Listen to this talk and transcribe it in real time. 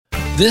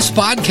This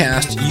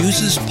podcast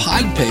uses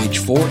Podpage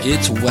for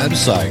its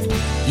website.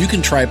 You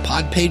can try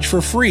Podpage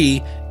for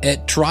free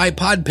at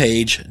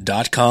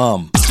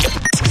trypodpage.com.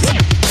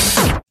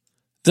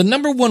 The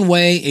number one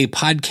way a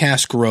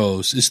podcast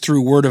grows is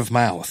through word of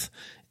mouth.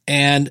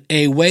 And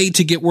a way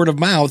to get word of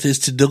mouth is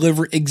to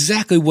deliver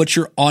exactly what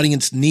your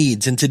audience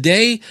needs. And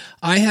today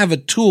I have a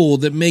tool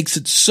that makes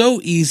it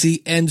so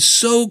easy and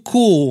so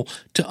cool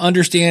to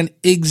understand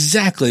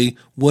exactly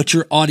what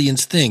your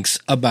audience thinks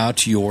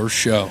about your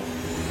show.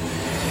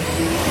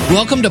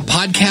 Welcome to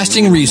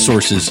Podcasting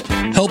Resources,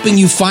 helping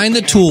you find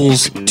the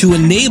tools to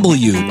enable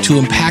you to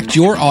impact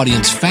your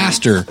audience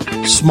faster,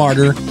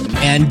 smarter,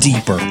 and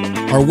deeper.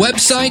 Our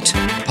website,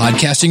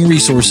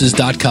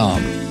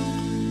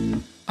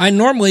 podcastingresources.com. I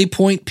normally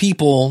point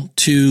people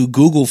to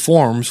Google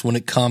Forms when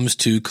it comes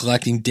to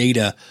collecting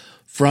data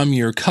from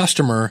your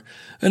customer,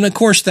 and of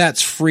course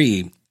that's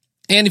free.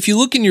 And if you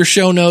look in your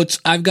show notes,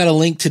 I've got a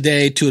link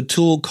today to a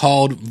tool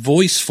called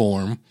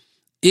VoiceForm.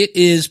 It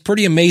is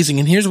pretty amazing,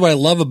 and here's what I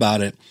love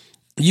about it.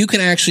 You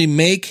can actually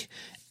make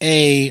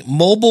a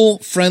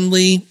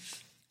mobile-friendly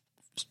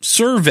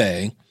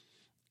survey,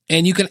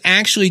 and you can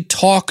actually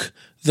talk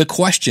the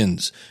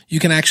questions. You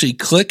can actually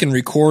click and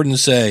record and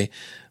say,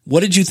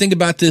 what did you think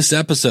about this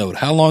episode?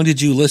 How long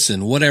did you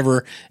listen?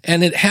 Whatever.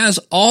 And it has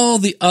all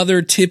the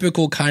other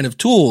typical kind of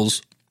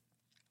tools.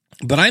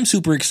 But I'm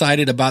super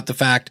excited about the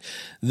fact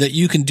that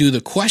you can do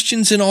the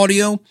questions in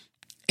audio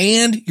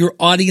and your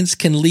audience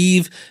can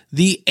leave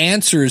the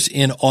answers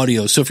in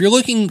audio. So if you're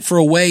looking for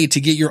a way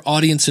to get your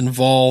audience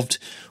involved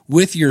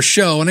with your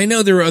show, and I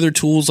know there are other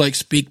tools like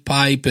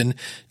SpeakPipe and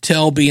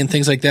Telby and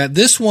things like that.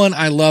 This one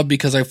I love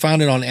because I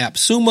found it on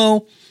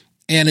AppSumo,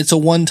 and it's a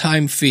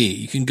one-time fee.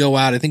 You can go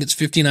out, I think it's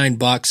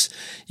 $59.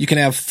 You can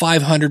have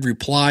 500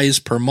 replies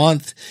per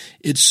month.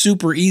 It's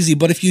super easy.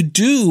 But if you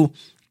do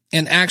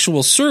an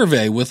actual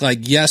survey with like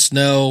yes,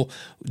 no,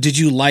 did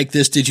you like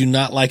this, did you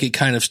not like it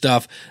kind of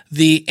stuff,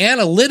 the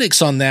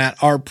analytics on that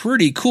are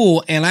pretty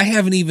cool, and I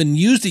haven't even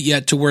used it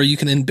yet to where you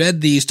can embed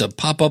these to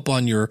pop up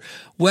on your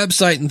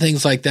website and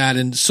things like that.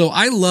 And so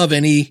I love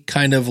any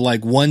kind of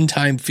like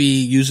one-time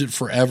fee, use it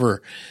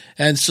forever.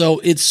 And so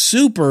it's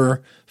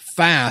super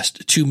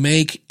fast to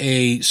make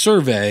a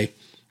survey,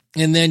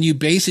 and then you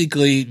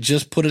basically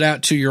just put it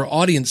out to your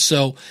audience.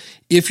 So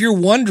if you're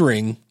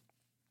wondering,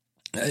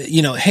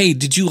 hey,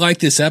 did you like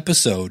this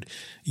episode?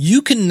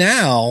 You can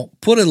now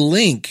put a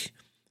link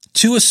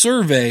to a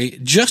survey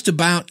just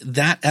about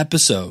that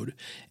episode.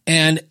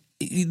 And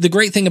the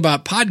great thing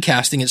about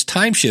podcasting, it's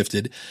time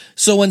shifted.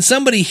 So when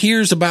somebody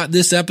hears about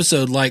this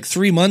episode like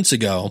 3 months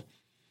ago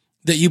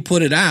that you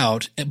put it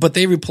out, but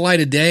they reply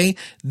today,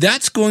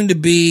 that's going to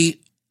be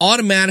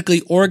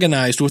automatically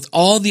organized with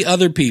all the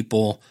other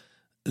people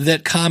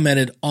that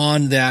commented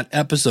on that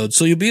episode.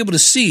 So you'll be able to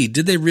see,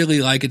 did they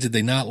really like it? Did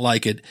they not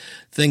like it?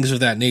 Things of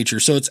that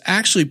nature. So it's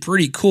actually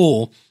pretty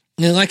cool.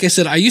 And like I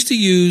said, I used to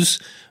use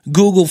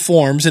Google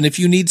Forms, and if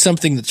you need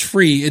something that's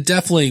free, it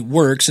definitely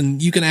works. And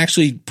you can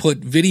actually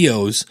put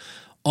videos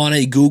on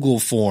a Google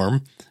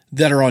form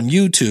that are on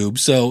YouTube.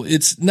 So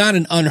it's not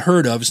an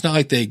unheard of. It's not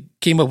like they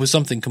came up with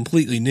something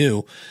completely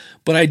new,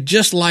 but I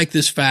just like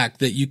this fact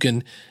that you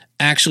can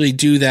actually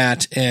do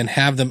that and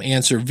have them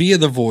answer via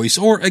the voice,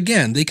 or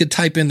again, they could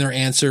type in their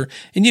answer,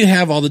 and you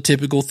have all the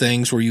typical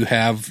things where you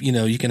have,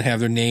 you can have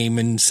their name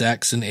and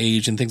sex and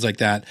age and things like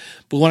that.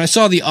 But when I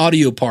saw the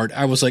audio part,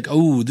 I was like,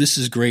 oh, this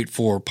is great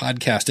for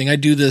podcasting. I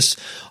do this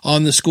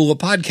on the School of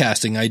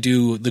Podcasting. I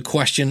do the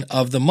question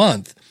of the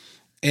month.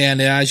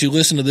 And as you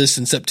listen to this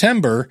in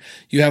September,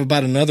 you have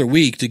about another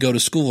week to go to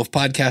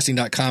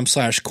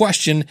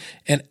schoolofpodcasting.com/question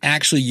and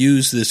actually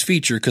use this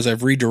feature, because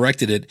I've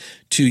redirected it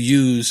to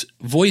use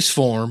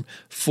VoiceForm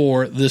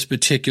for this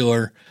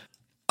particular,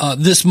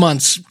 this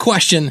month's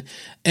question.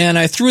 And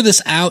I threw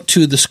this out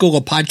to the School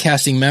of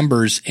Podcasting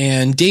members,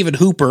 and David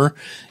Hooper,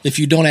 if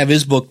you don't have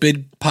his book,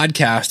 Big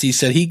Podcast, he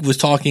said he was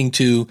talking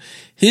to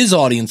his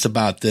audience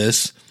about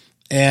this.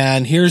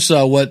 And here's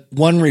what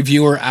one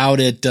reviewer out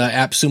at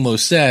AppSumo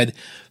said: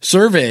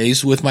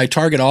 surveys with my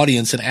target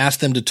audience and asked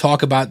them to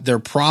talk about their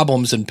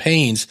problems and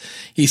pains.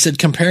 He said,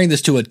 comparing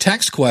this to a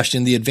text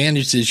question, the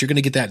advantage is you're going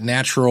to get that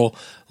natural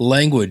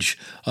language.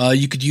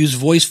 You could use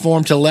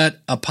VoiceForm to let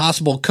a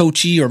possible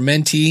coachee or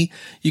mentee,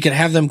 you can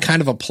have them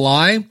kind of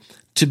apply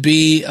to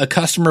be a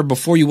customer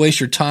before you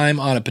waste your time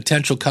on a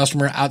potential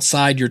customer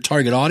outside your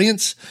target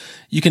audience.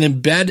 You can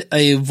embed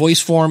a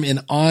VoiceForm in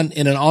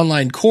an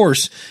online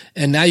course,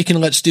 and now you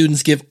can let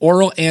students give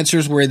oral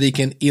answers where they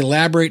can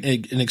elaborate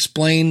and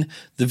explain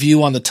the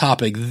view on the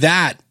topic.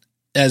 That,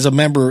 as a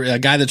member, a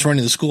guy that's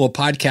running the School of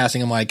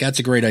Podcasting, I'm like, that's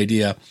a great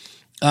idea.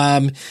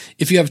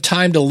 If you have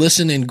time to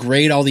listen and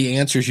grade all the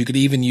answers, you could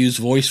even use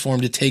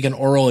VoiceForm to take an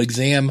oral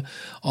exam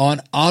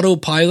on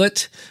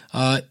autopilot.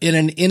 In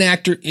an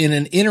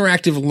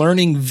interactive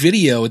learning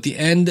video at the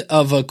end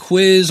of a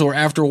quiz or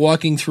after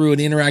walking through an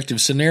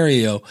interactive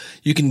scenario,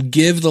 you can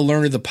give the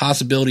learner the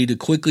possibility to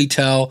quickly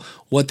tell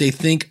what they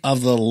think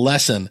of the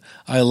lesson.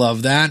 I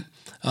love that.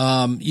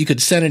 You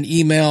could send an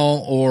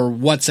email or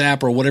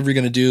WhatsApp or whatever you're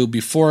going to do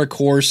before a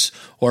course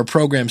or a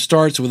program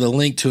starts with a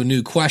link to a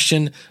new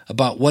question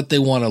about what they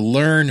want to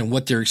learn and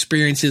what their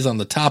experience is on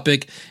the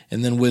topic.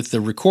 And then with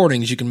the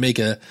recordings, you can make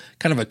a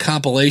kind of a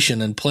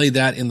compilation and play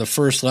that in the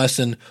first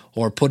lesson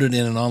or put it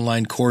in an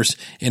online course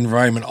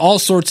environment. All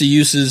sorts of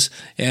uses.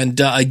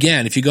 And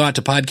again, if you go out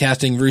to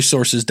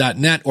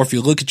podcastingresources.net, or if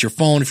you look at your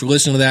phone, if you're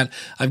listening to that,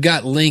 I've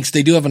got links.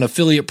 They do have an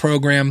affiliate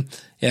program,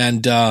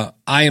 and I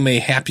am a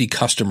happy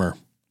customer.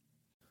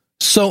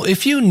 So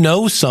if you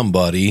know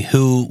somebody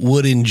who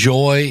would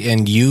enjoy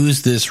and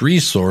use this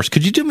resource,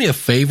 could you do me a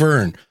favor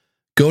and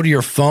go to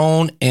your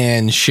phone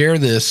and share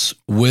this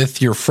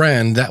with your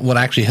friend? That would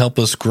actually help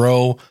us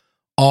grow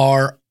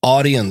our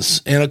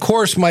audience. And of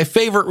course, my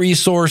favorite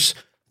resource,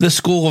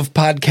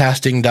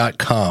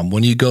 theschoolofpodcasting.com.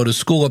 When you go to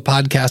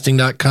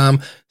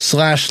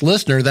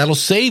schoolofpodcasting.com/listener, that'll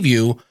save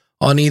you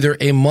on either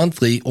a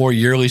monthly or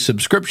yearly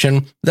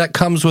subscription that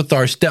comes with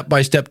our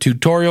step-by-step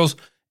tutorials,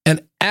 an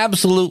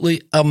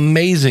absolutely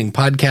amazing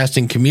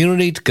podcasting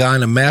community to go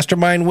in a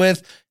mastermind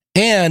with,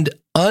 and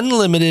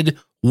unlimited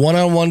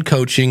one-on-one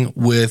coaching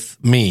with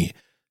me.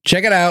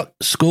 Check it out,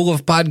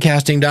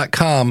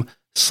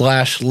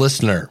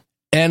 schoolofpodcasting.com/listener.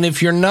 And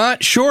if you're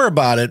not sure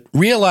about it,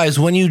 realize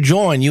when you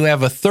join, you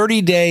have a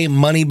 30-day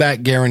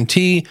money-back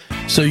guarantee,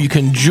 so you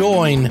can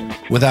join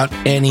without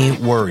any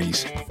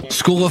worries.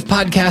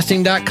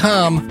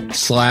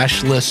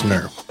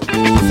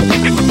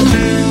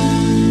 schoolofpodcasting.com/listener.